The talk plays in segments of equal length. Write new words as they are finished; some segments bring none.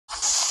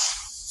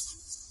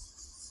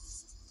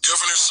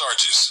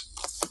Sargis.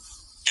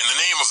 In the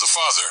name of the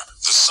Father,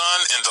 the Son,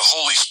 and the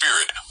Holy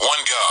Spirit,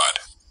 one God.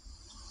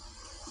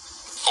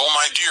 O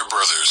my dear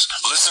brothers,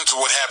 listen to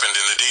what happened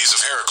in the days of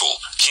Heracles,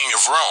 king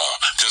of Rome,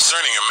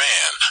 concerning a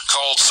man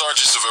called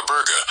Sargis of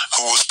Aberga,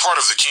 who was part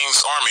of the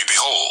king's army.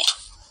 Behold,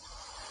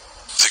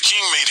 the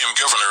king made him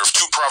governor of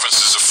 2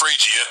 provinces of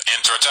Phrygia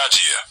and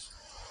Tartagia.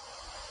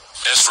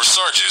 As for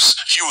Sargis,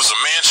 he was a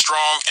man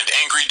strong and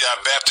angry.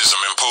 Baptism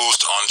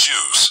imposed on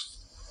Jews.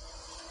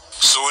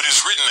 So it is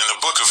written in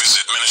the book of his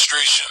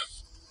administration.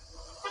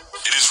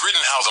 It is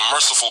written how the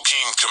merciful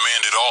king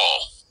commanded all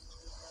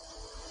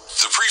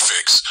the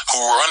prefects who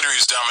were under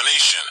his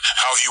domination,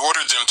 how he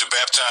ordered them to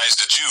baptize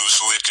the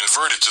Jews who had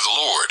converted to the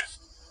Lord.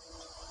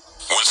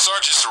 When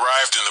Sargis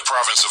arrived in the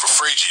province of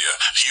Phrygia,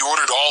 he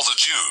ordered all the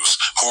Jews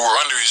who were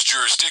under his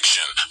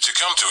jurisdiction to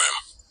come to him.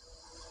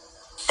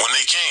 When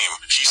they came,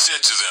 he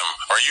said to them,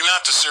 "Are you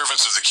not the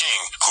servants of the king,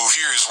 who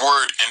hear his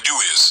word and do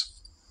his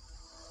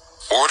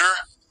order?"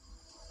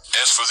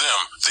 As for them,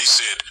 they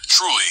said,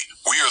 "Truly,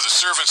 we are the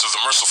servants of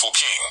the merciful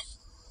king."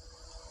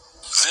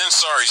 Then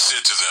Sargis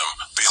said to them,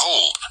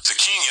 "Behold, the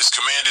king has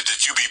commanded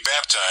that you be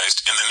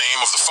baptized in the name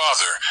of the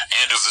Father,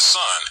 and of the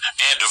Son,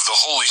 and of the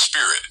Holy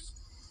Spirit."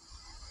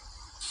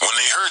 When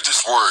they heard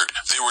this word,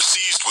 they were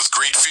seized with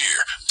great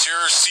fear.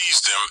 Terror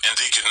seized them, and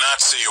they could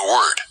not say a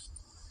word.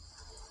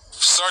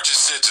 Sargis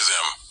said to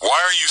them,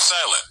 "Why are you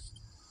silent?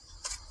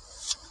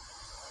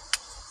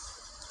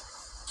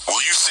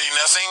 Will you say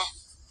nothing?"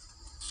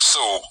 So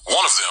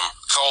one of them,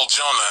 called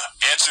Jonah,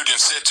 answered and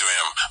said to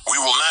him, "We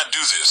will not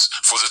do this,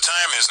 for the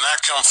time has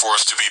not come for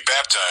us to be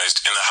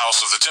baptized in the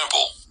house of the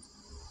temple."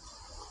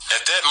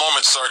 At that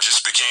moment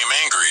Sargis became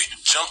angry,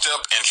 jumped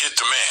up and hit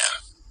the man.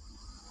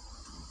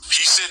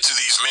 He said to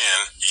these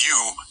men,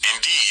 "You,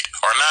 indeed,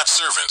 are not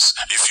servants,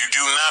 if you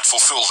do not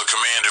fulfill the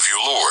command of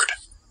your Lord."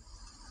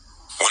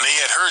 When they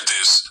had heard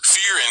this,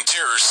 fear and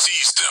terror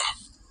seized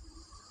them.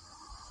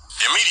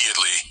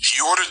 Immediately, he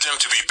ordered them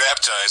to be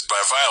baptized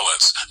by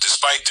violence,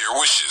 despite their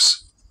wishes.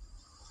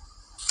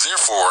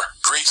 Therefore,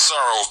 great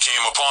sorrow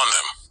came upon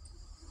them.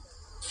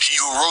 He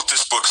who wrote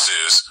this book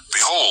says,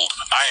 "Behold,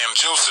 I am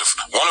Joseph,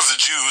 one of the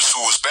Jews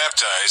who was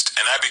baptized,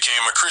 and I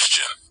became a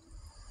Christian.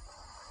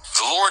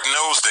 The Lord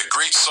knows that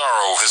great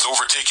sorrow has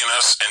overtaken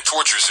us and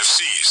tortures have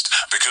seized,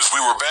 because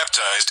we were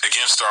baptized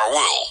against our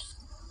will."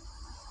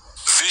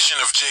 Vision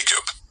of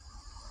Jacob.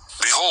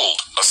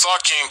 Behold, a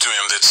thought came to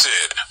him that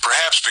said,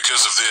 "Perhaps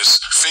because of this,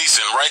 faith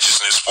and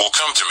righteousness will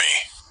come to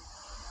me."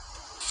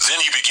 Then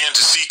he began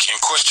to seek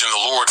and question the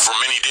Lord for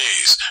many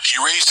days.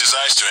 He raised his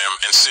eyes to him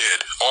and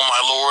said, "O my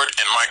Lord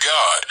and my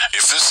God,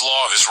 if this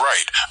law is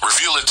right,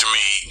 reveal it to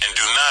me and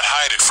do not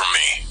hide it from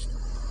me."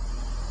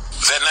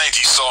 That night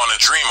he saw in a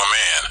dream a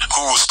man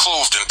who was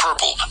clothed in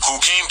purple, who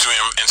came to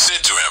him and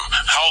said to him,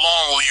 "How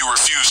long will you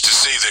refuse to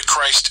say that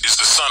Christ is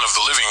the Son of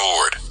the living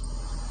Lord?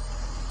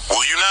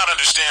 Will you not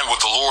understand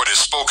what the Lord has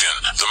spoken,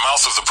 the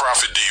mouth of the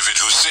prophet David,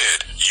 who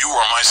said, 'You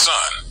are my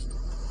son.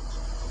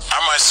 I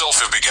myself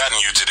have begotten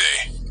you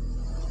today'?"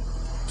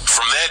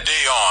 From that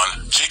day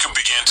on, Jacob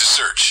began to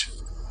search.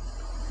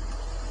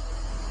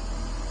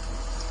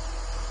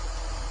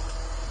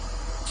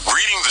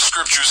 Reading the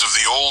scriptures of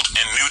the Old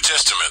and New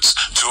Testaments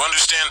to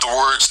understand the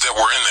words that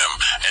were in them,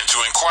 and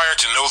to inquire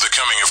to know the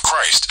coming of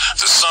Christ,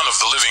 the Son of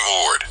the living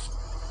Lord.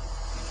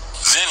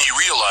 Then he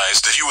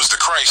realized that he was the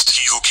Christ,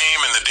 he who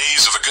came in the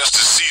days of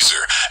Augustus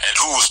Caesar, and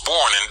who was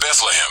born in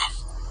Bethlehem.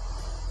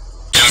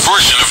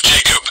 Conversion of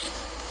Jacob.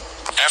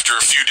 After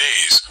a few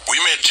days, we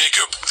met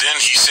Jacob. Then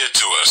he said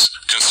to us,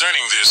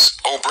 "Concerning this,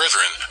 O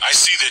brethren, I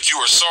see that you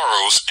are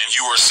sorrows and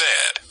you are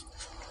sad."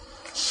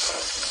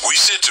 We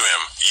said to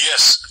him,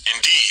 "Yes,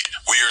 indeed,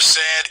 we are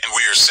sad and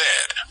we are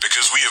sad,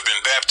 because we have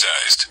been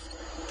baptized."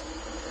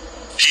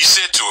 He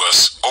said to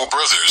us, "O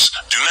brothers,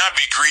 do not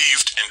be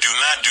grieved and do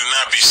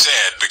not be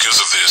sad because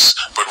of this,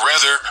 but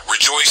rather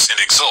rejoice and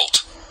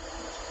exult.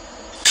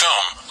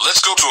 Come,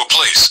 let's go to a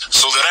place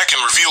so that I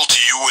can reveal to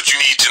you what you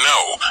need to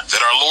know,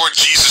 that our Lord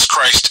Jesus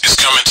Christ is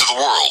come into the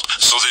world,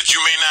 so that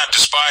you may not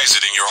despise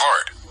it in your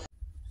heart."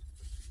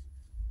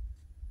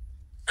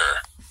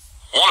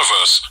 One of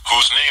us,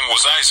 whose name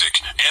was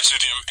Isaac,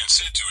 answered him and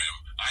said to him,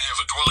 "I have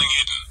a dwelling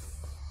hidden.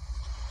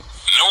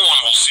 No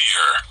one will see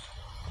her."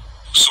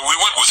 So we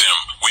went with him.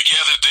 We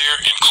gathered there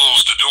and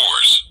closed the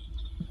doors.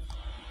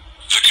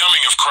 The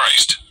coming of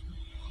Christ.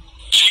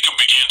 Jacob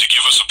began to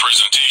give us a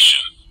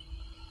presentation.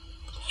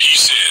 He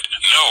said,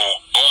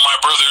 "Know, O my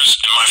brothers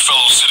and my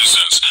fellow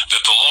citizens,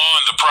 that the law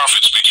and the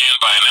prophets began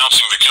by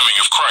announcing the coming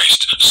of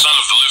Christ, Son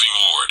of the living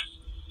Lord.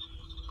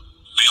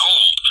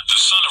 Behold, the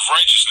Son of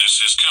righteousness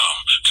has come,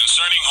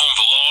 concerning whom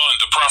the law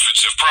and the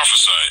prophets have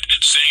prophesied,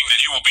 saying that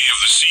he will be of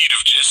the seed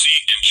of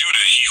Jesse and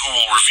Judah, he who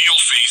will reveal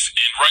faith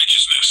and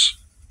righteousness,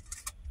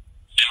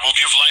 and will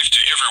give life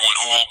to everyone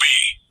who will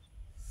be.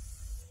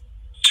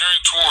 Turn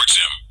towards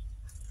him.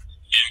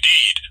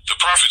 Indeed, the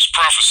prophets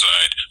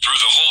prophesied through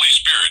the Holy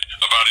Spirit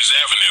about his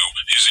avenue,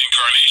 his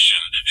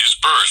incarnation, his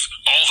birth,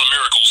 all the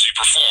miracles he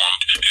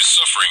performed, his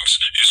sufferings,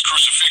 his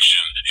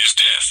crucifixion, his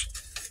death,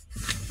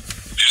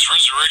 his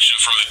resurrection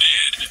from the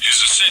dead,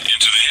 his ascent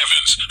into the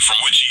heavens, from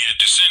which he had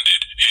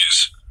descended,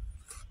 his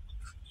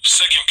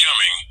second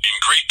coming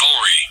in great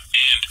glory,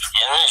 and,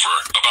 moreover,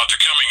 about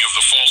the coming of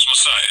the false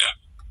Messiah.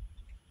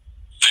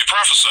 They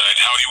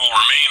prophesied how he will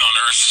remain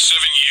on earth 7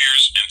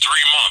 years and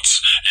 3 months,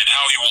 and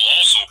how he will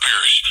also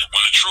perish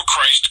when the true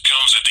Christ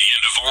comes at the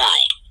end of the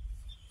world,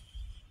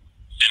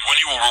 and when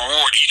he will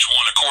reward each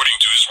one according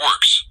to his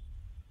works.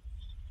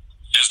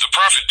 As the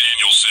prophet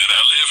Daniel said,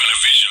 I live in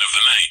a vision of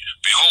the night.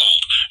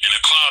 Behold, in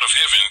a cloud of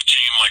heaven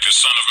came like a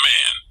son of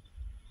man.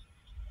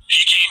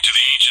 He came to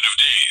the Ancient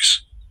of Days.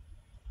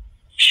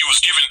 He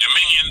was given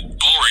dominion,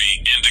 glory,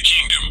 and the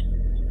kingdom.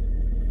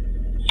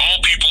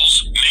 All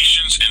peoples,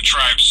 nations, and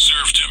tribes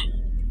served him.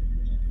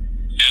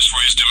 As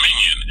for his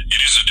dominion,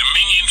 it is a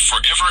dominion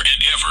forever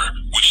and ever,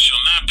 which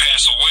shall not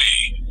pass away,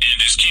 and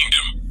his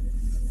kingdom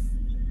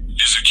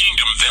is a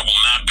kingdom that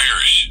will not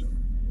perish.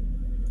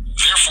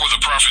 Therefore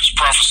the prophets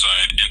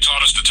prophesied and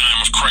taught us the time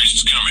of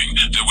Christ's coming,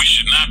 that we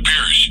should not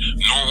perish,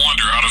 nor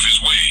wander out of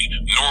his way,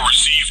 nor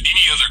receive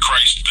any other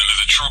Christ than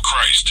the true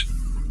Christ,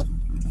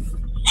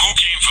 who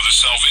came for the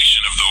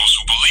salvation of those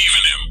who believe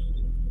in him.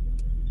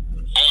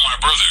 O my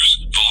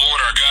brothers, the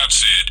Lord our God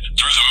said,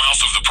 through the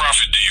mouth of the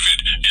prophet David,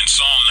 in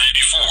Psalm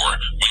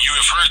 94, when you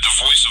have heard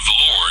the voice of the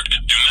Lord,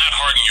 do not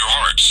harden your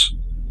hearts.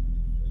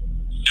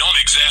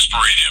 Don't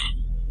exasperate him,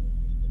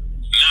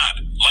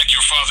 not like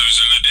your fathers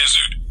in the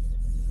desert.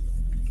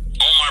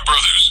 O my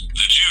brothers,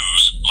 the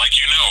Jews, like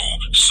you know,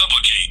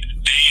 supplicate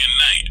day and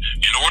night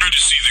in order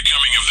to see the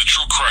coming of the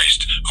true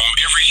Christ, whom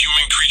every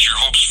human creature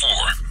hopes for.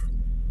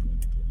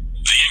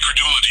 The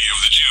incredulity of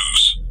the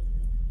Jews.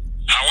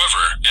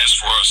 However, as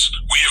for us,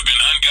 we have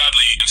been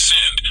ungodly and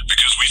sinned,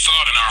 because we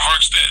thought in our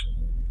hearts that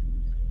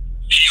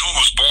he who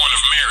was born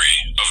of Mary,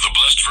 of the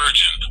blessed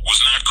Virgin,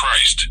 was not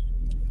Christ.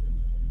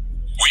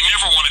 We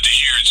never wanted to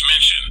hear its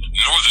mention,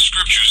 nor the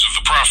scriptures of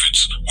the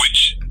prophets,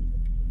 which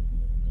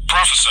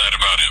prophesied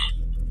about him.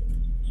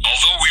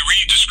 Although we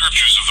read the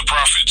scriptures of the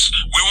prophets,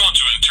 we want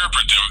to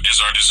interpret them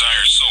as our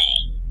desired soul.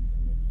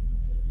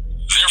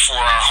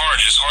 Therefore our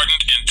heart is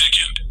hardened and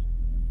thickened.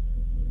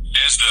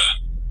 As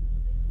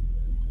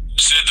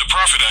said the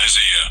prophet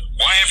Isaiah,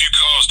 why have you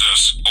caused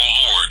us, O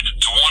Lord,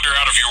 to wander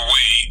out of your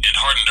way and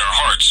hardened our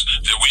hearts,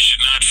 that we should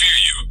not fear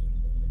you?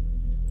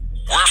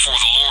 Wherefore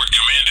the Lord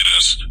commanded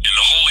us in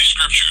the holy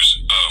scriptures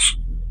of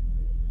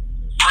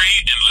pray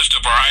and lift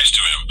up our eyes to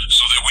him,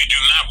 so that we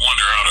do not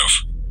wander out of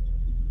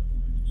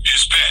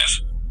his path.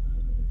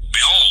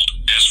 Behold,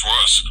 as for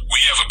us,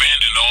 we have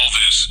abandoned all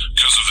this,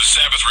 because of the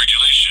Sabbath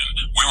regulation.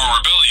 We were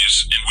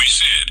rebellious, and we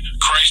said,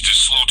 Christ is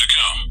slow to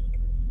come.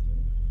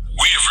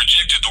 We have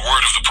rejected the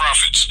word of the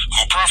prophets,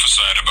 who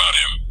prophesied about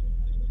him.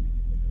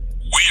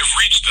 We have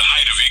reached the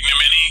height of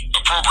ignominy,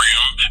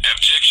 opprobrium,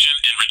 abjection,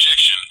 and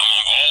rejection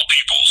among all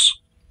peoples.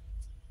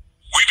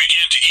 We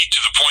began to eat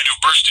to the point of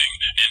bursting,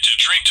 and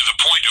to drink to the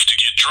point of to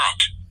get drunk.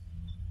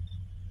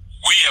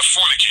 We have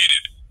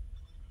fornicated.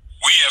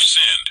 We have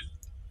sinned.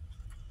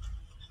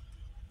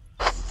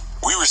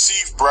 We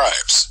received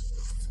bribes.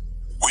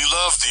 We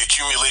loved the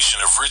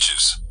accumulation of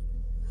riches.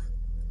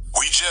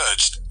 We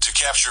judged to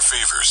capture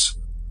favors.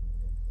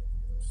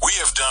 We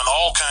have done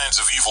all kinds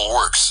of evil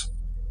works.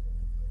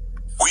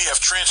 We have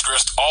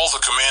transgressed all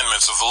the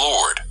commandments of the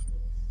Lord.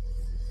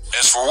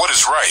 As for what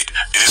is right,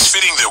 it is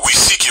fitting that we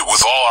seek it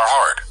with all our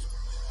heart.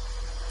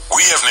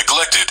 We have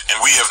neglected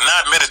and we have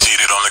not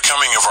meditated on the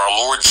coming of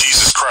our Lord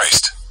Jesus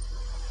Christ.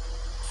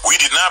 We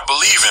did not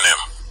believe in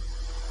him.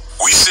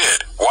 We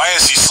said, why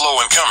is he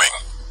slow in coming?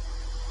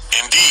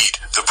 Indeed,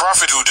 the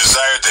prophet who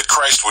desired that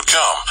Christ would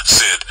come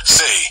said,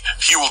 say,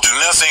 he will do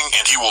nothing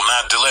and he will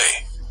not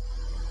delay.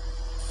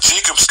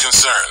 Jacob's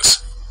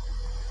concerns.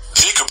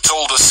 Jacob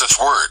told us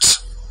such words.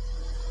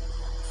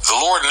 The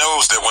Lord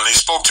knows that when they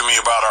spoke to me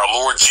about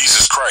our Lord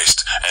Jesus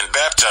Christ and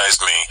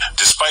baptized me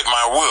despite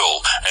my will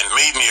and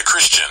made me a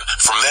Christian,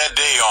 from that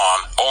day on,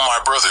 O my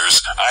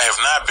brothers, I have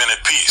not been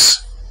at peace.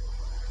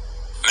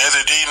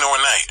 Neither day nor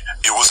night,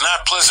 it was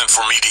not pleasant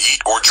for me to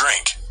eat or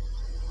drink.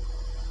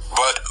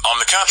 But, on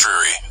the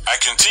contrary,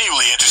 I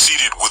continually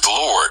interceded with the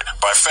Lord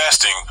by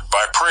fasting,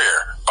 by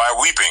prayer, by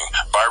weeping,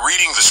 by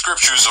reading the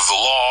scriptures of the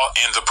law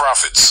and the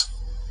prophets.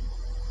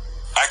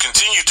 I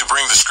continued to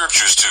bring the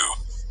scriptures to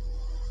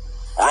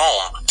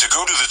Rome, to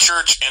go to the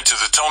church and to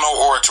the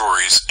tonal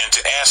oratories, and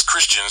to ask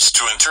Christians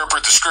to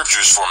interpret the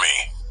scriptures for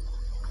me.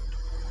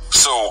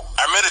 So,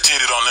 I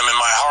meditated on them in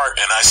my heart,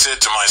 and I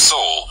said to my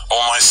soul,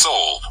 O my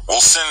soul,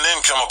 will sin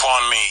then come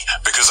upon me,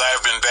 because I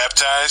have been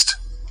baptized?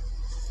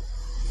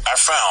 I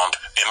found,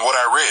 in what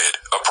I read,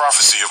 a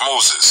prophecy of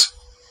Moses.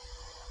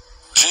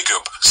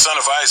 Jacob, son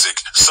of Isaac,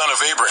 son of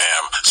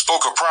Abraham,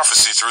 spoke a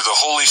prophecy through the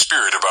Holy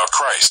Spirit about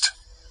Christ.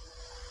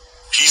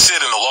 He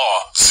said in the law,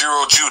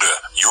 Zero Judah,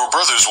 your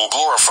brothers will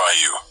glorify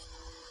you.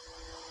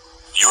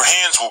 Your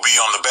hands will be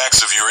on the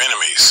backs of your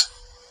enemies.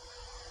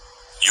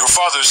 Your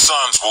father's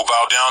sons will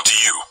bow down to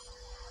you.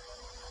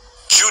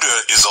 Judah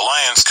is a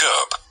lion's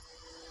cub.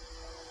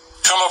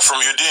 Come up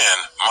from your den,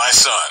 my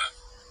son.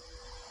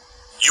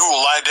 You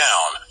will lie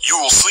down, you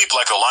will sleep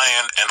like a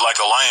lion and like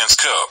a lion's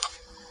cub.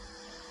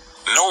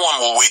 No one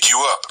will wake you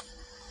up.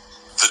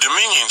 The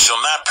dominion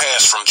shall not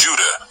pass from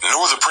Judah,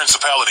 nor the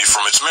principality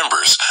from its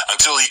members,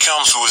 until he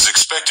comes who is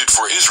expected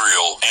for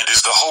Israel and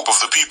is the hope of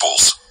the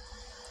peoples.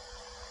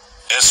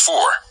 As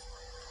for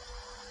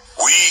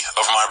we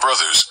of my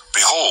brothers,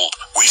 behold,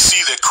 we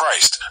see that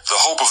Christ,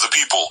 the hope of the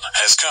people,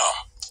 has come.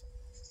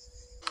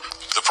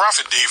 The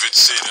prophet David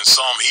said in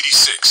Psalm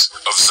 86,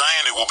 of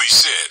Zion it will be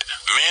said,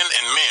 men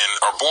and men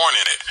are born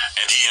in it,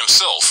 and he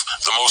himself,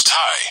 the Most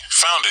High,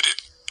 founded it.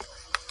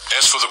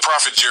 As for the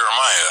prophet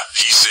Jeremiah,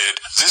 he said,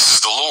 this is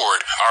the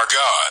Lord, our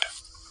God.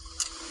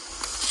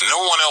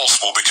 No one else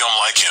will become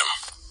like him.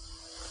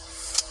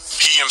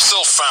 He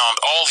himself found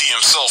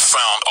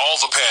all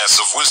the paths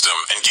of wisdom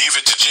and gave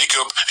it to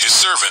Jacob, his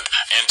servant,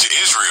 and to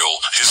Israel,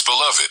 his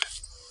beloved.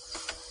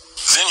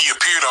 Then he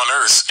appeared on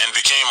earth and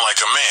became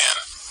like a man.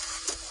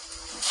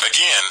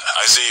 Again,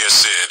 Isaiah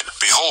said,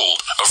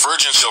 behold, a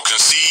virgin shall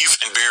conceive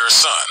and bear a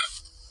son.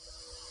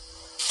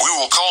 We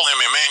will call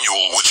him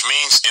Emmanuel, which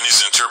means in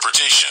his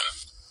interpretation,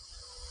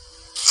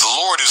 the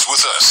Lord is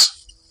with us.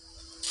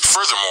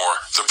 Furthermore,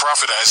 the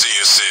prophet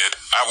Isaiah said,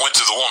 I went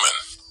to the woman,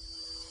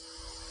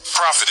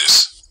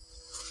 prophetess.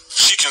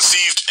 She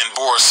conceived and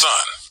bore a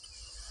son.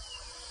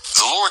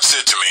 The Lord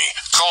said to me,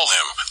 call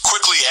him,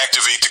 quickly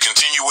activate the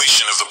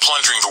continuation of the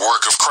plundering the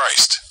work of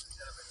Christ.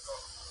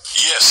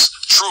 Yes,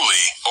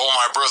 truly, O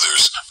my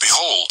brothers,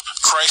 behold,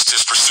 Christ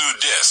has pursued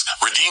death,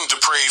 redeemed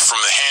the prey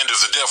from the hand of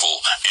the devil,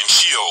 and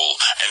Sheol,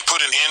 and put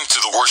an end to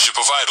the worship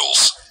of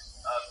idols.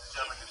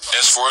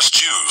 As for us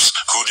Jews,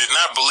 who did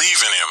not believe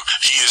in him,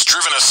 he has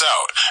driven us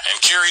out,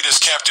 and carried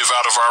us captive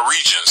out of our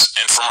regions,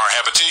 and from our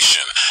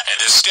habitation, and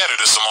has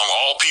scattered us among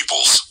all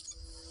peoples.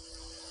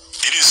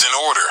 It is in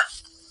order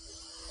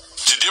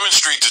to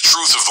demonstrate the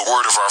truth of the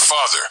word of our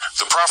father,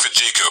 the prophet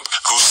Jacob,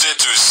 who said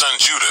to his son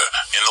Judah,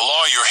 in the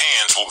law your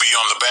hands will be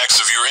on the backs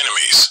of your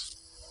enemies.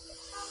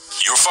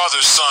 Your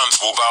father's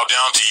sons will bow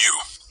down to you.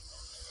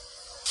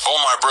 O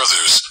my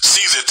brothers,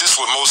 see that this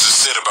what Moses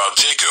said about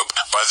Jacob,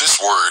 by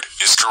this word,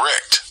 is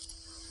correct.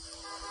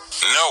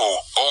 Know,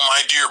 O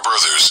my dear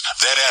brothers,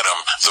 that Adam,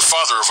 the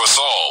father of us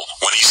all,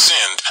 when he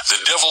sinned,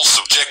 the devil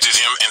subjected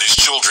him and his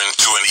children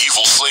to an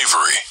evil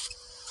slavery.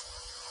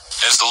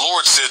 As the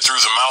Lord said through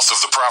the mouth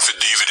of the prophet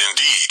David,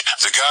 indeed,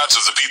 the gods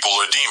of the people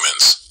are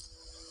demons.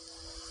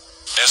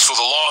 As for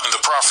the law and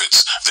the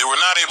prophets, they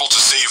were not able to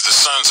save the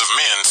sons of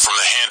men from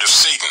the hand of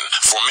Satan,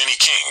 for many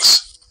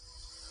kings,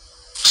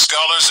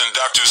 scholars and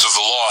doctors of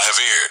the law have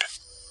erred.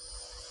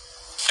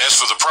 As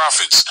for the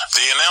prophets,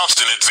 they announced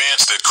in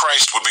advance that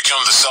Christ would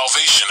become the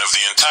salvation of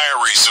the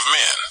entire race of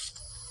men.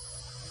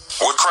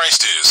 What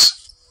Christ is.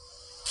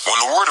 When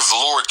the word of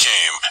the Lord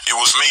came, it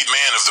was made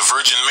man of the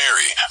Virgin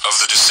Mary, of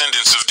the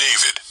descendants of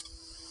David.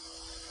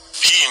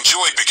 He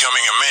enjoyed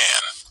becoming a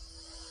man.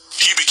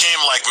 He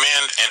became like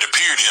men and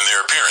appeared in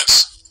their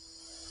appearance.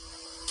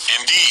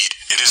 Indeed,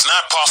 it is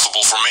not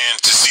possible for man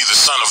to see the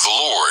Son of the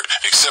Lord,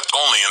 except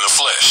only in the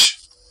flesh.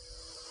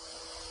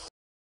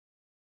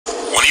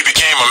 When he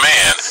became a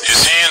man,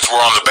 his hands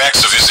were on the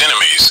backs of his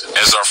enemies,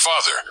 as our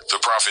father,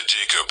 the prophet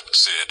Jacob,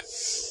 said.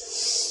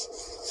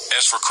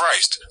 As for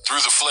Christ,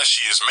 through the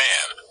flesh he is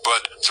man,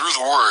 but through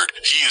the word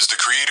he is the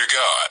Creator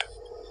God.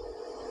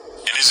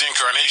 In his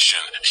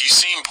incarnation, he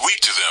seemed weak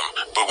to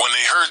them, but when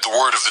they heard the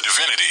word of the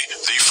divinity,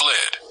 they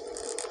fled.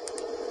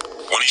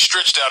 When he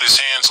stretched out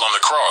his hands on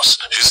the cross,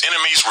 his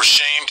enemies were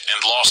shamed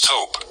and lost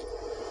hope.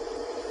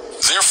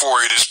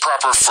 Therefore it is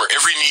proper for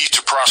every knee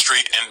to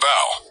prostrate and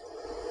bow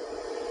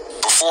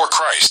before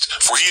Christ,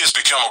 for he has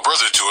become a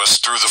brother to us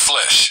through the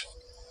flesh,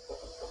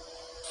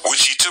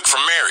 which he took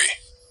from Mary.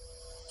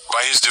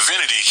 By his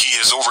divinity he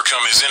has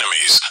overcome his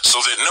enemies, so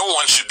that no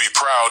one should be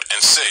proud and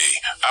say,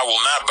 I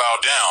will not bow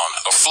down,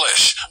 a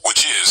flesh,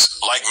 which is,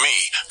 like me,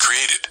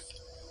 created.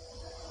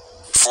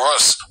 For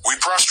us, we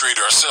prostrate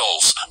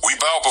ourselves, we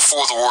bow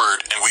before the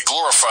word, and we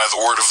glorify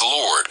the word of the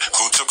Lord,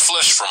 who took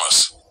flesh from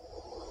us.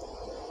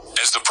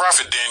 As the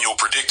prophet Daniel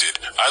predicted,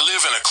 I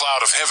live in a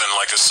cloud of heaven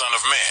like a son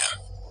of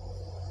man.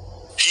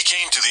 He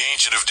came to the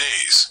Ancient of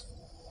Days.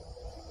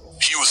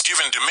 He was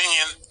given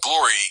dominion,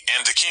 glory,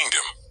 and the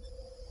kingdom.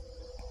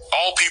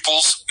 All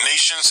peoples,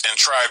 nations, and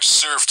tribes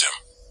served him.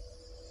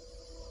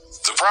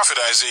 The prophet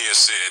Isaiah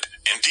said,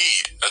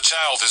 indeed, a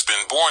child has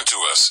been born to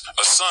us,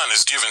 a son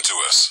is given to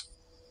us.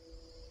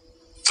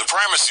 The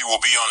primacy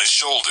will be on his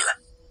shoulder.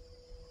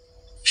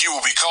 He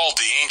will be called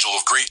the angel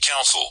of great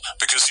counsel,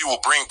 because he will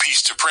bring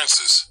peace to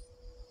princes.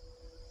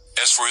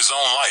 As for his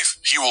own life,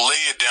 he will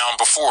lay it down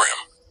before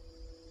him.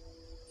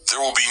 There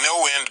will be no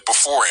end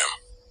before him.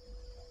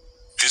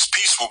 His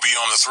peace will be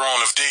on the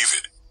throne of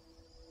David.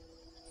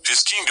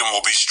 His kingdom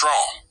will be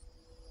strong.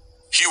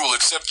 He will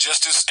accept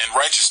justice and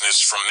righteousness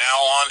from now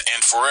on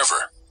and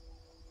forever.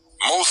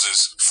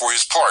 Moses, for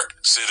his part,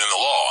 said in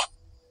the law,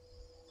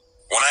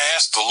 when I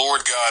asked the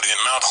Lord God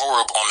in Mount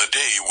Horeb on the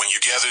day when you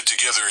gathered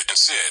together and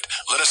said,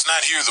 let us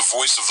not hear the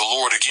voice of the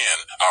Lord again,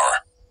 our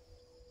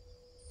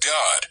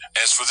God,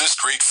 as for this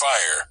great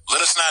fire,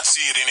 let us not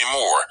see it any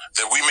more,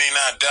 that we may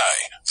not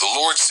die. The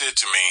Lord said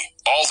to me,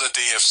 all that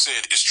they have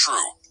said is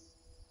true.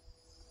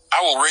 I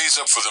I will raise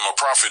up for them a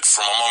prophet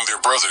from among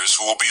their brothers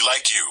who will be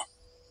like you.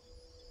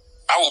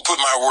 I will put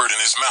my word in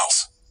his mouth.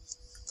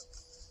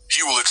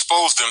 He will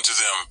expose them to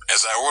them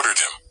as I ordered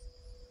him.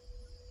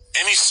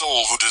 Any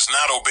soul who does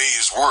not obey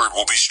his word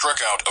will be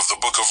struck out of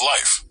the book of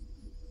life.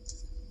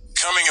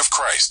 Coming of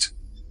Christ.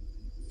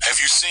 Have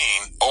you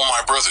seen, O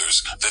my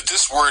brothers, that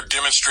this word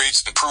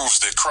demonstrates and proves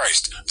that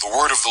Christ, the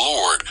word of the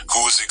Lord,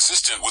 who is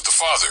existent with the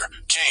Father,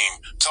 came,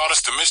 taught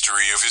us the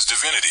mystery of his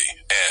divinity,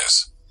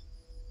 as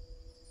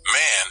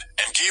man,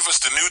 and gave us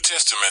the New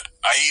Testament,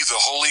 i.e. the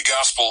Holy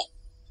Gospel?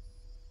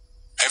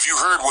 Have you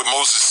heard what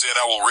Moses said?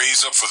 I will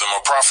raise up for them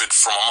a prophet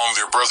from among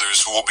their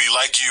brothers who will be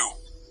like you.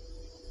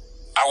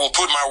 I will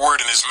put my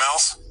word in his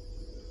mouth.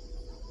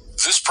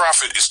 This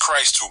prophet is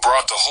Christ who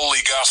brought the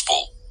Holy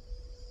Gospel.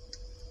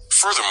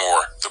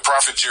 Furthermore, the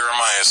prophet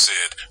Jeremiah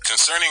said,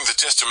 concerning the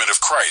testament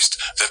of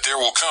Christ, that there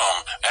will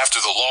come,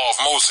 after the law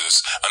of Moses,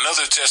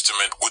 another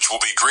testament which will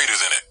be greater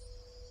than it.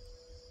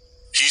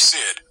 He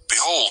said,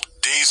 Behold,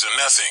 days are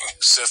nothing,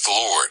 saith the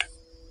Lord.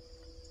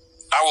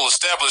 I will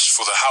establish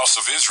for the house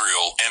of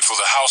Israel and for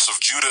the house of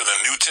Judah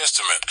a New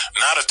Testament,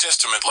 not a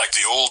testament like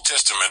the Old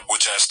Testament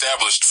which I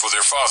established for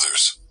their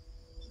fathers.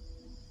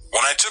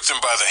 When I took them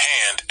by the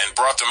hand and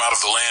brought them out of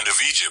the land of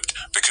Egypt,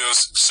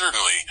 because,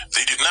 certainly,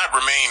 they did not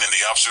remain in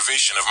the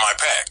observation of my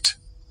pact.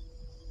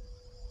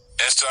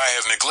 As to I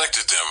have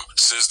neglected them,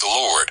 says the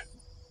Lord.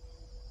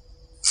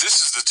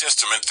 This is the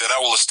testament that I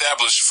will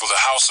establish for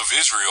the house of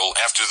Israel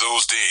after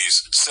those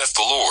days, saith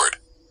the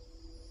Lord.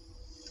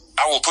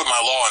 I will put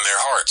my law in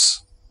their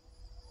hearts.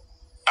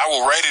 I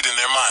will write it in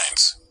their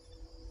minds.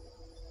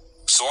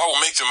 So I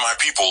will make them my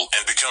people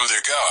and become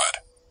their God.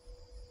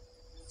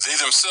 They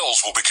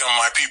themselves will become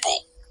my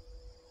people.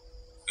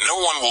 No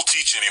one will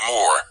teach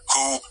anymore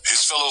who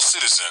his fellow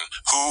citizen,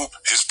 who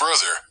his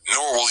brother,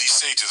 nor will he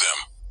say to them,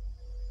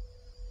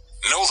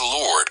 Know the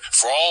Lord,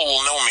 for all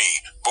will know me,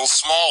 both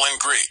small and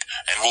great,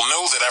 and will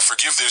know that I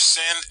forgive their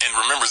sin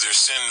and remember their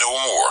sin no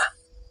more.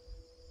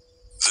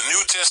 The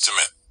New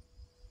Testament.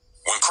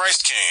 When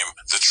Christ came,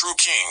 the true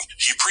King,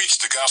 he preached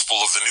the gospel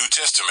of the New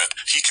Testament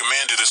he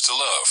commanded us to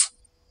love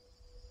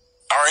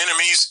our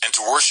enemies and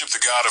to worship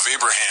the God of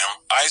Abraham,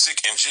 Isaac,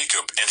 and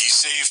Jacob, and he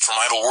saved from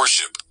idol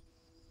worship.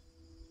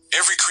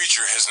 Every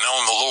creature has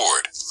known the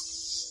Lord.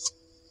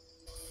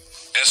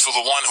 As for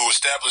the one who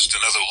established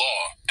another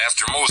law,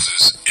 after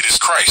Moses, it is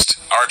Christ,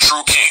 our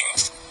true King.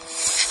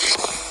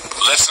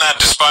 Let's not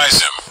despise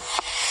him.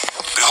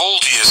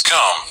 Behold, he has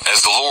come,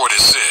 as the Lord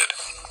has said.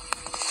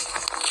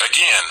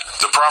 Again,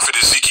 the prophet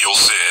Ezekiel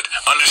said,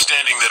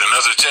 understanding that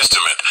another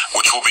testament,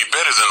 which will be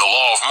better than the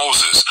law of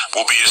Moses,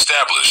 will be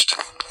established.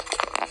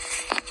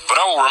 But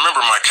I will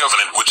remember my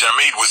covenant which I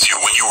made with you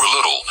when you were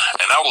little,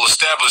 and I will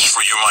establish for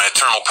you my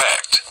eternal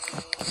pact.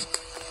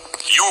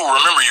 You will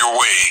remember your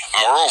way.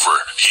 Moreover,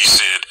 he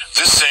said,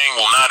 this saying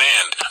will not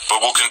end,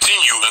 but will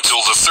continue until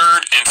the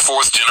third and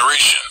fourth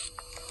generation.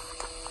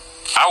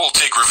 I will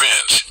take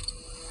revenge.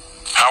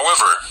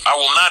 However, I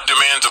will not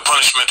demand the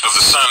punishment of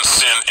the son's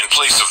sin in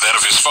place of that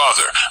of his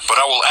father, but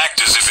I will act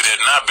as if it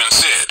had not been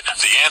said,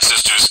 the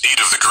ancestors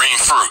ate of the green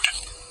fruit.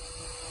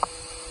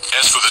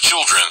 As for the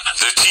children,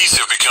 their teeth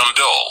have become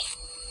dull.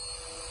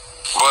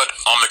 But,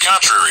 on the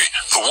contrary,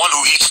 the one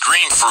who eats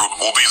green fruit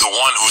will be the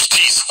one whose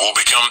teeth will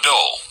become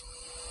dull.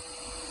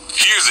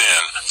 Here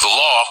then, the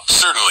law,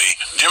 certainly,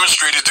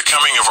 demonstrated the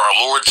coming of our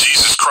Lord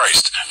Jesus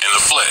Christ in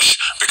the flesh,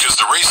 because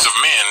the race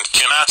of men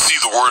cannot see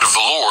the word of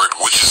the Lord,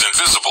 which is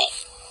invisible.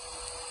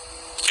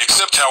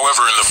 Except,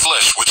 however, in the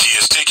flesh which he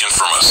has taken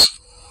from us.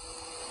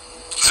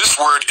 This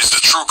word is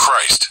the true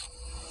Christ.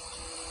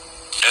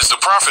 As the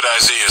prophet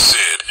Isaiah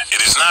said,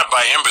 it is not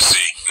by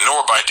embassy,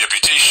 nor by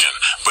deputation,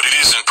 but it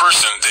is in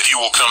person that he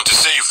will come to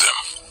save them.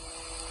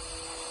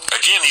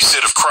 Again he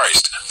said of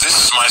Christ, This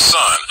is my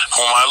Son,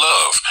 whom I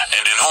love,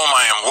 and in whom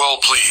I am well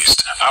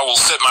pleased. I will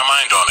set my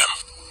mind on him.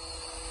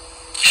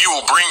 He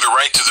will bring the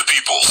right to the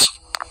peoples.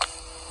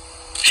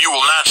 He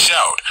will not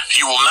shout,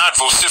 he will not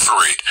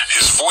vociferate,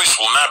 his voice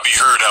will not be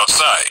heard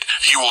outside,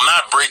 he will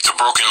not break the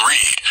broken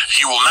reed,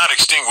 he will not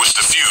extinguish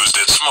the fuse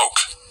that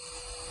smoke.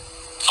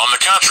 On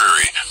the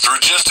contrary, through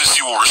justice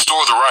he will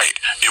restore the right,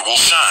 it will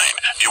shine,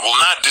 it will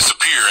not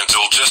disappear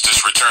until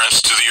justice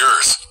returns to the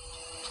earth.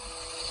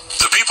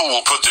 The people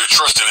will put their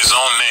trust in his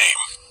own name.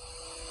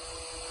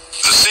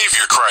 The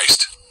Savior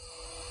Christ.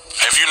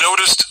 Have you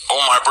noticed, O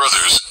my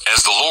brothers,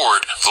 as the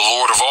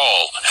Lord of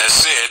all, has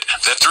said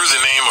that through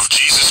the name of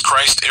Jesus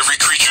Christ every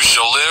creature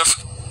shall live?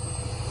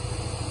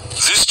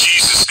 This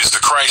Jesus is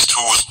the Christ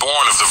who was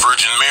born of the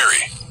Virgin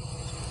Mary.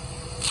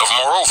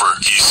 Moreover,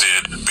 he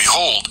said,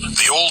 Behold,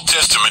 the Old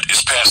Testament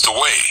is passed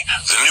away,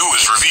 the new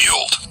is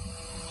revealed.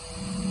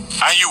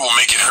 You will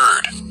make it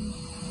heard.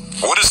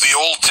 What is the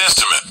Old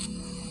Testament?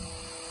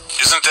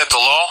 Isn't that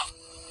the law?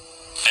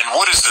 And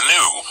what is the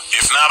new,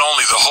 if not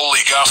only the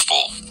Holy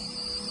Gospel?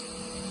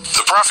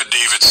 The prophet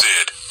David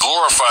said,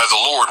 Glorify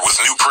the Lord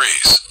with new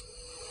praise.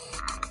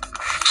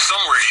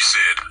 Somewhere he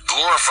said,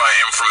 Glorify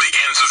him from the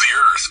ends of the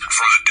earth,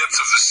 from the depths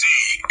of the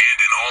sea, and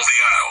in all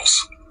the isles.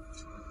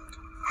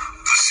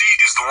 The sea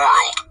is the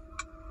world.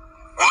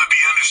 Will it be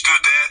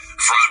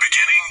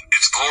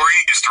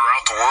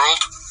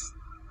world?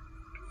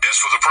 As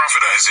for the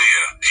prophet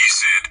Isaiah, he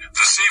said,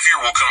 "The Savior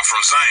will come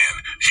from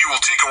Zion. He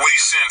will take away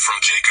sin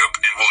from Jacob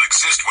and will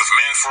exist with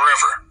men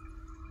forever."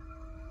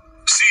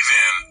 See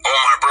then, O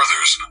my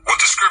brothers, what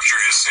the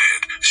scripture has said.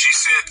 She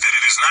said that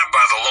it is not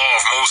by the law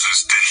of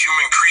Moses that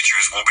human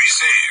creatures will be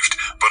saved,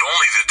 but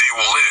only that they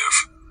will live.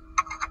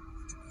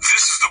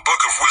 This is the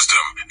book of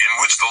wisdom, in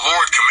which the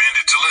Lord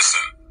commanded to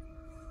listen.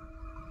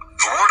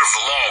 The word of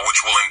the law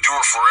which will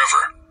endure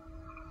forever.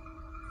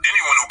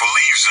 Anyone who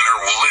believes in her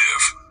will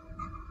live.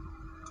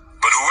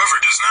 But whoever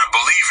does not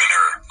believe in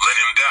her, let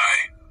him die.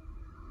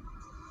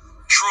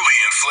 Truly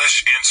in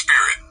flesh and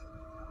spirit.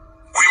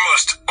 We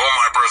must, O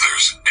my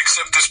brothers,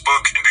 accept this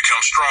book and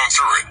become strong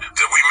through it,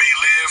 that we may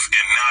live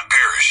and not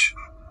perish.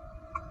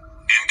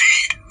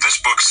 Indeed, this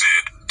book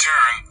said,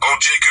 "Turn, O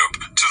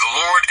Jacob, to the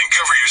Lord and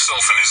cover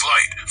yourself in his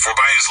light, for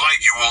by his light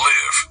you will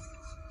live."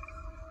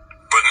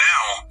 But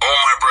now, O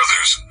my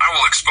brothers, I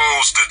will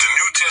expose that the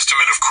New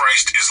Testament of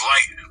Christ is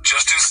light,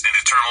 justice, and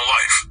eternal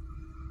life.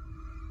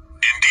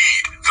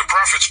 Indeed, the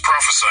prophets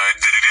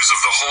prophesied that it is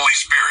of the Holy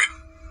Spirit.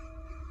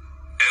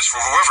 As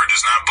for whoever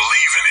does not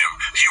believe in him,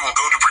 he will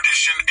go to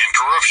perdition and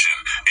corruption,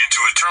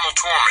 into eternal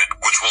torment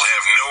which will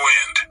have no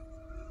end.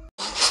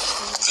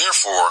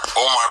 Therefore,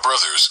 O my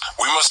brothers,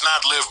 we must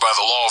not live by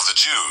the law of the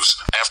Jews,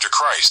 after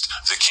Christ,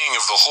 the King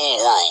of the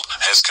whole world,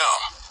 has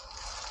come.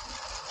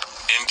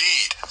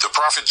 Indeed, the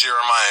prophet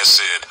Jeremiah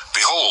said,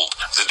 "Behold,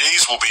 the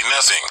days will be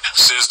nothing,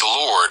 says the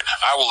Lord.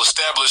 I will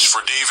establish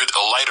for David a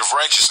light of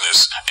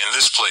righteousness in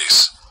this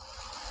place."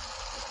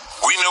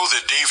 We know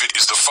that David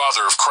is the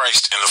father of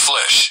Christ in the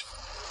flesh.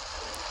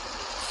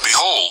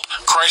 Behold,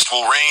 Christ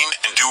will reign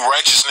and do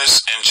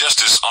righteousness and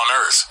justice on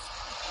earth.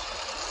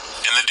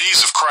 In the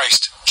days of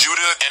Christ,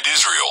 Judah and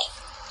Israel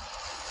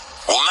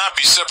will not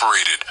be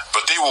separated,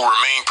 but they will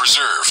remain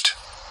preserved.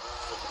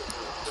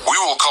 We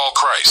will call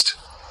Christ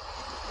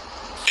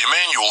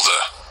Emmanuel,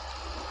 the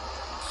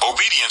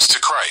obedience to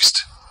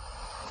Christ.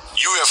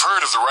 You have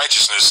heard of the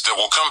righteousness that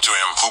will come to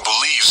him who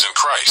believes in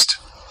Christ.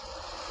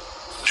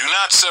 Do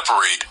not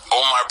separate,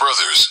 O my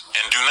brothers,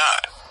 and do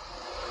not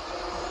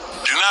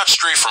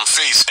stray from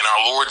faith in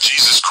our Lord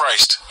Jesus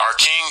Christ, our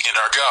King and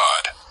our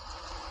God.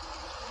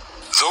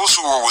 Those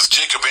who were with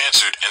Jacob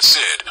answered and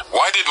said,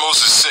 "Why did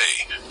Moses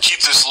say,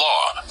 'Keep this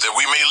law, that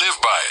we may live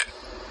by it'?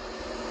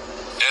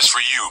 As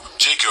for you,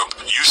 Jacob,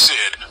 you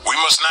said, 'We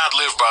must not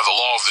live by the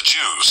law of the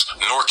Jews,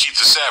 nor keep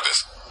the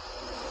Sabbath.'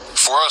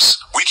 For us,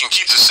 we can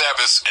keep the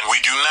Sabbath, and we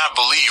do not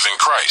believe in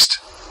Christ."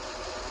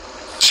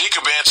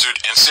 Jacob answered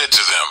and said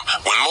to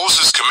them, "When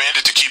Moses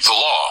commanded to keep the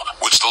law,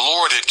 which the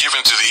Lord had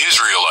given to the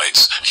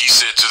Israelites, he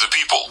said to the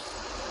people,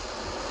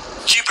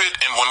 'Keep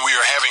it, and when we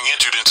are having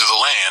entered into the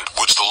land,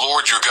 which the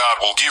Lord your God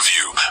will give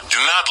you, do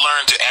not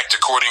learn to act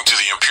according to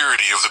the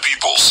impurity of the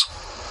peoples.'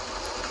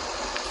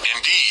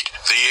 Indeed,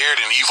 they erred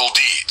in evil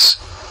deeds.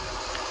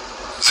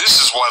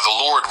 This is why the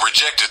Lord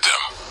rejected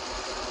them.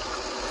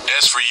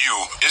 As for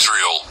you,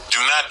 Israel,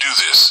 do not do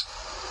this.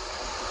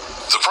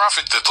 The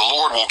prophet that the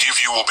Lord will give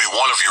you will be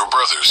one of your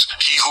brothers,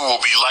 he who will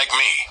be like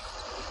me.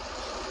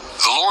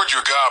 The Lord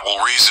your God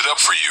will raise it up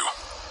for you.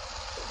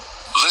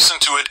 Listen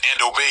to it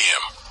and obey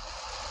him.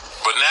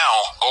 But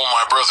now, O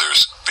my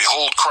brothers,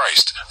 behold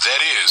Christ,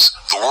 that is,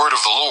 the word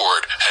of the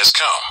Lord, has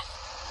come.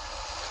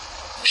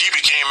 He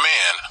became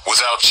man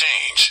without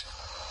change.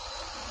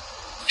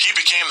 He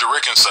became the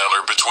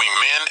reconciler between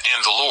men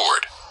and the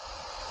Lord.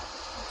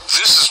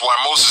 This is why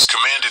Moses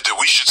commanded that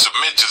we should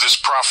submit to this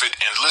prophet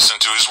and listen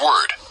to his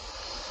word.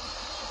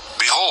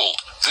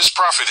 Behold, this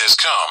prophet has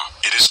come,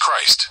 it is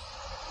Christ.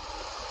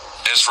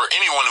 As for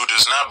anyone who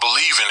does not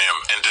believe in him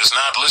and does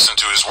not listen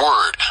to his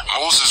word,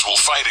 Moses will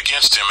fight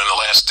against him in the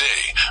last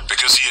day,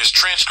 because he has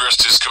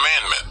transgressed his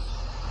commandment.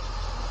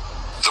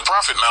 The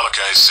prophet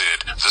Malachi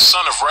said, "The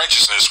Son of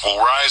Righteousness will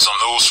rise on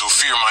those who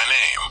fear my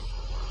name.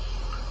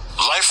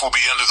 Life will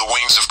be under the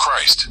wings of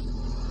Christ."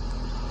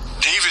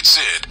 David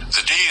said,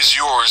 "The day is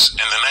yours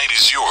and the night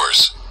is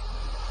yours.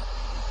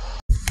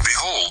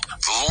 Behold,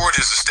 the Lord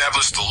has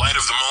established the light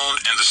of the moon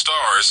and the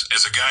stars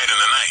as a guide in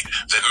the night,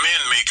 that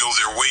men may go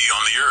their way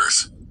on the earth.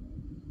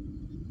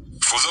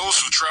 For those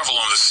who travel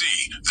on the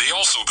sea, they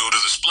also go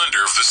to the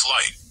splendor of this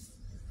light.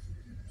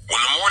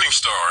 When the morning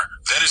star,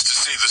 that is to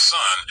say the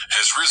sun,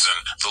 has risen,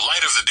 the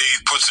light of the day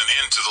puts an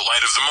end to the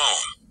light of the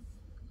moon.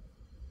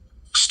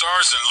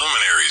 Stars and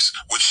luminaries,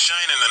 which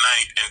shine in the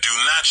night and do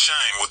not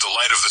shine with the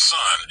light of the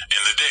sun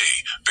in the day,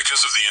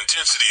 because of the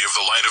intensity of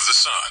the light of the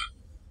sun.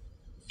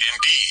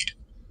 Indeed,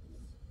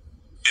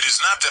 it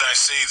is not that I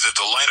say that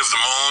the light of the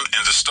moon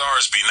and the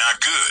stars be not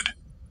good.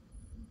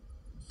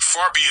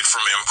 Far be it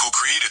from him who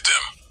created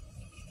them.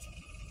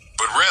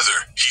 But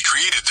rather, he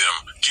created them,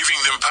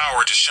 giving them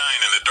power to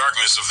shine in the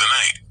darkness of the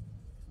night.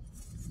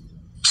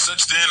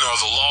 Such then are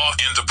the law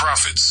and the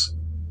prophets.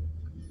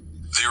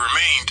 They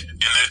remained,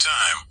 in their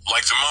time,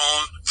 like the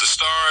moon, the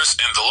stars,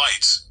 and the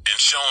lights, and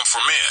shone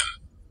for men,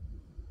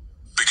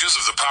 because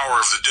of the power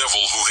of the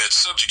devil who had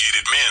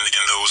subjugated men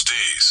in those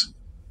days.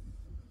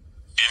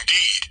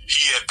 Indeed,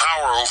 he had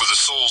power over the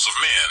souls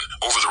of men,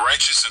 over the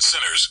righteous and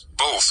sinners,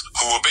 both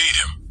who obeyed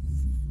him.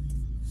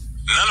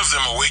 None of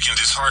them awakened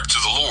his heart to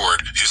the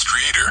Lord, his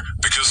Creator,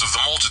 because of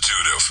the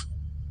multitude of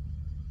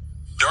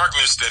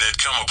darkness that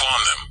had come upon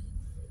them.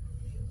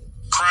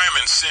 Crime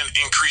and sin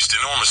increased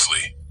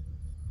enormously.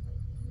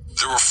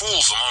 There were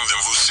fools among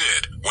them who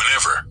said,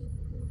 whenever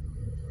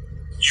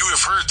you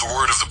have heard the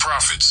word of the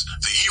prophets,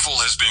 the evil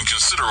has been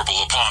considerable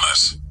upon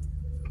us.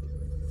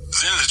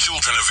 Then the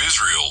children of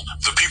Israel,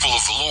 the people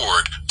of the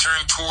Lord,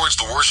 turned towards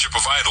the worship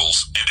of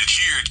idols and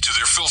adhered to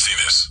their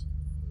filthiness.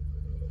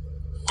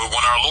 But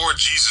when our Lord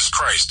Jesus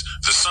Christ,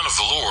 the Son of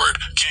the Lord,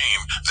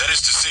 came, that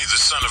is to say the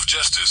Son of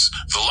Justice,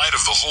 the light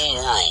of the whole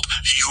world,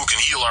 he who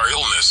can heal our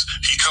illness,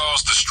 he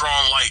caused the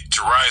strong light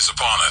to rise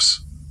upon us.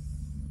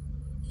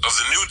 Of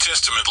the New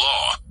Testament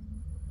law,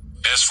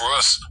 as for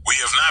us, we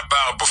have not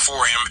bowed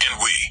before him,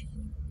 and we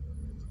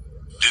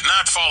did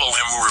not follow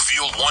him who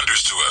revealed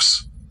wonders to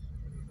us.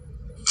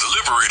 The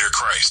Liberator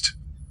Christ.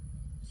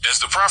 As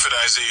the prophet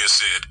Isaiah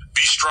said,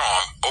 be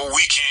strong, O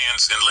weak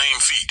hands and lame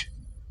feet.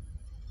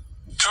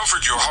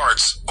 Comfort your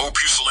hearts, O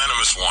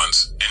pusillanimous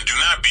ones, and do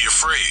not be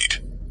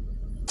afraid.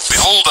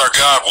 Behold, our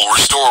God will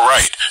restore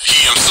right.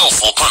 He himself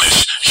will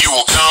punish. He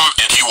will come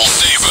and he will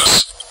save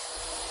us.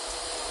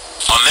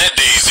 On that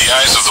day the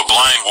eyes of the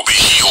blind will be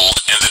healed,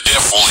 and the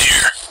deaf will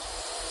hear.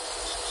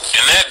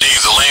 In that day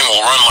the lame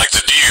will run like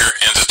the deer,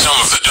 and the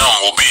tongue of the dumb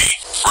will be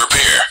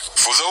repair.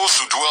 For those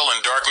who dwell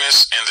in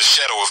darkness and the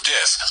shadow of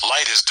death,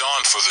 light has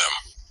dawned for them.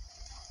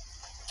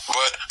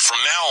 But from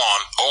now on,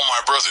 O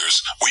my brothers,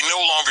 we no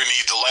longer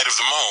need the light of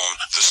the moon,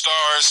 the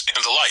stars,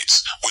 and the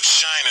lights, which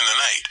shine in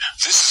the night.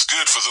 This is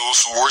good for those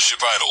who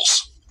worship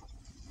idols.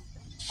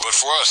 But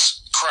for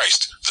us,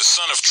 Christ, the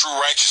Son of true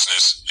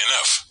righteousness,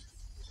 enough.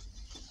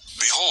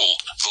 Behold,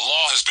 the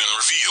law has been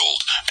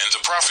revealed, and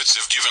the prophets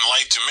have given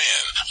light to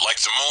men, like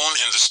the moon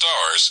and the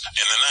stars,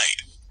 and the night.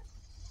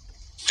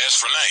 As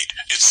for night,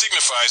 it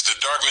signifies the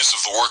darkness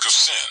of the work of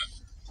sin.